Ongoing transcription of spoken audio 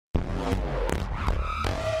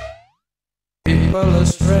People are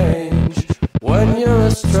strange when you're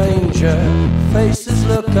a stranger. Faces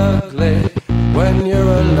look ugly when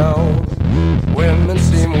you're alone. Women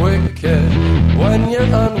seem wicked when you're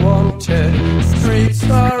unwanted. Streets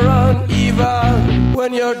are uneven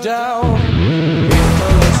when you're down.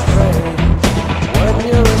 People are strange when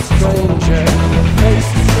you're a stranger.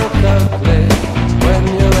 Faces look ugly when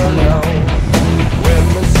you're alone.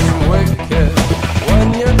 Women seem wicked when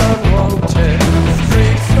you're unwanted.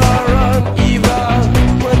 Streets are uneven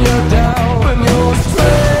when you're down. When you're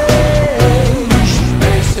strange,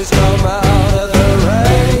 faces come out of the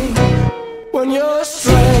rain. When you're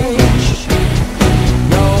strange,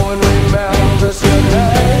 no one remembers your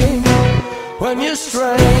name. When you're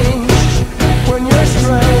strange.